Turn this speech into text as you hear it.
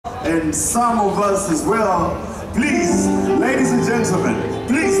and some of us as well. Please, ladies and gentlemen,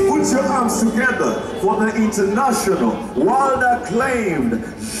 please put your arms together for the international, world-acclaimed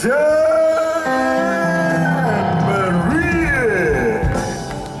Jean-Marie.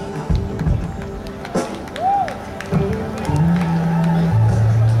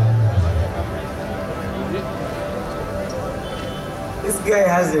 This guy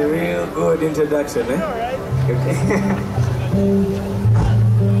has a real good introduction, eh? Okay.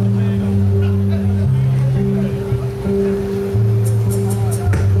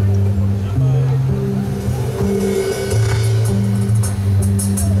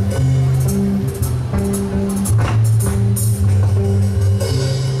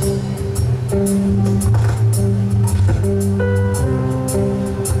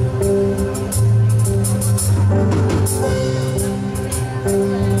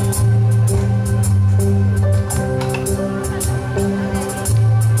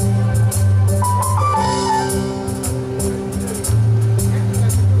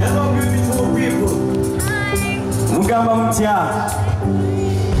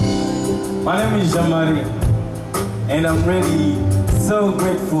 My name is Jean-Marie, and I'm really so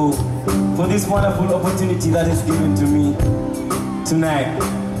grateful for this wonderful opportunity that is given to me tonight.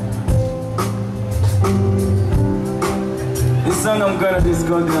 This song I'm gonna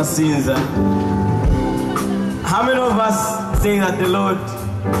discuss in a scenes. How many of us say that the Lord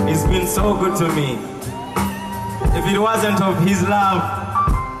has been so good to me? If it wasn't of His love,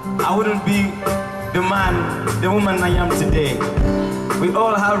 I wouldn't be the man, the woman I am today. We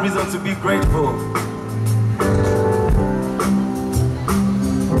all have reason to be grateful.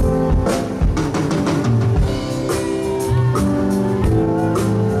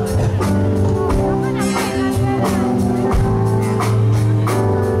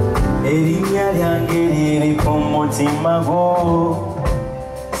 Erinya lyange liri ku mutima gwo,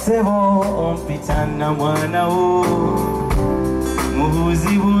 sebo ompitana mwana wo, mu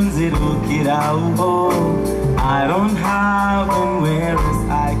buzibu nzirukirawo. I don't have anywhere else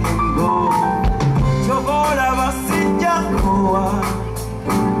I can go. Chokora basija kuwa,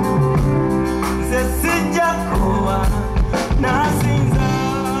 nze sija kuwa, nasinza,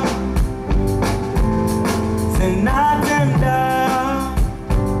 senatenda,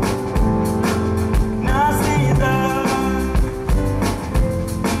 nasinza,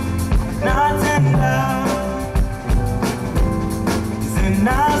 natenda,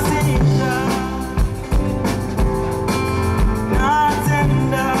 senasinza.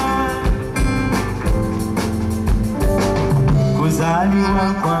 Kuzaliwa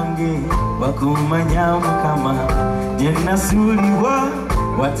kwange bakumanya Mukama, gye nasuulibwa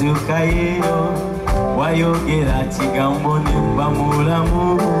watuukayo, wayogera kigambo ne mba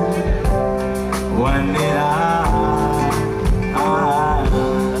mulamu, wandera.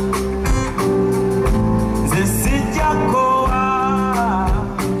 Nze sijja kkowa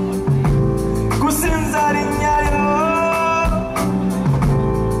kusinza linnya lyo,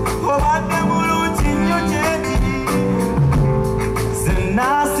 obadde bulungi nnyo gyekiri.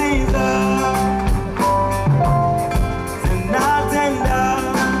 Nasinza, senatenda,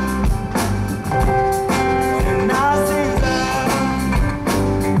 senasinza,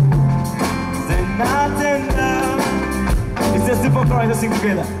 senatenda. It's a simple chorus, let's sing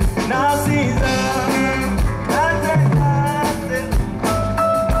together. Nasinza, natenda,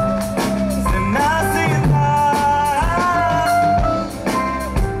 senasinza,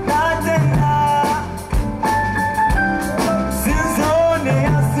 natenda.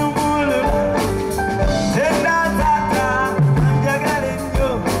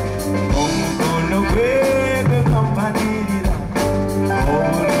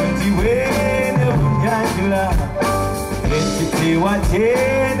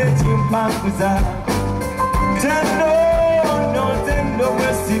 Wachene chimpakuza, tendo no tendo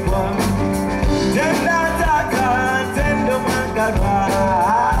mwesigwa, tenda taka tendo magarwa.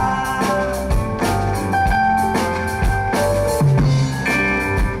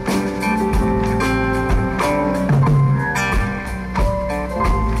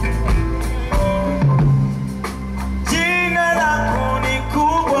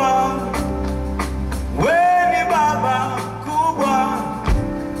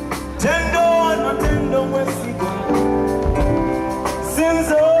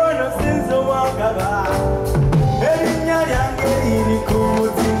 Sinzo wakaba, erinya lyange liri ku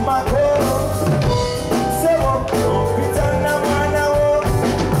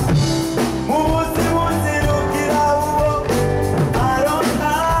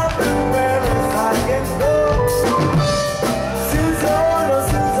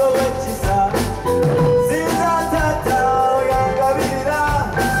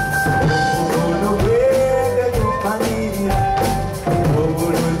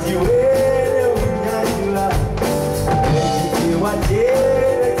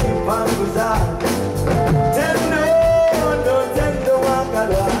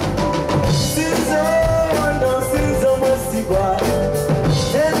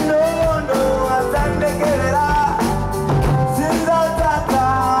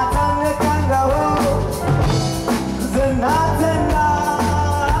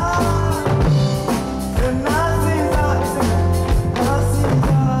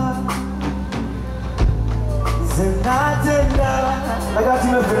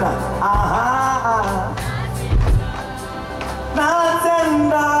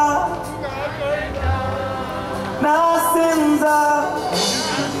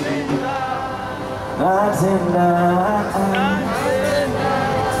Natenda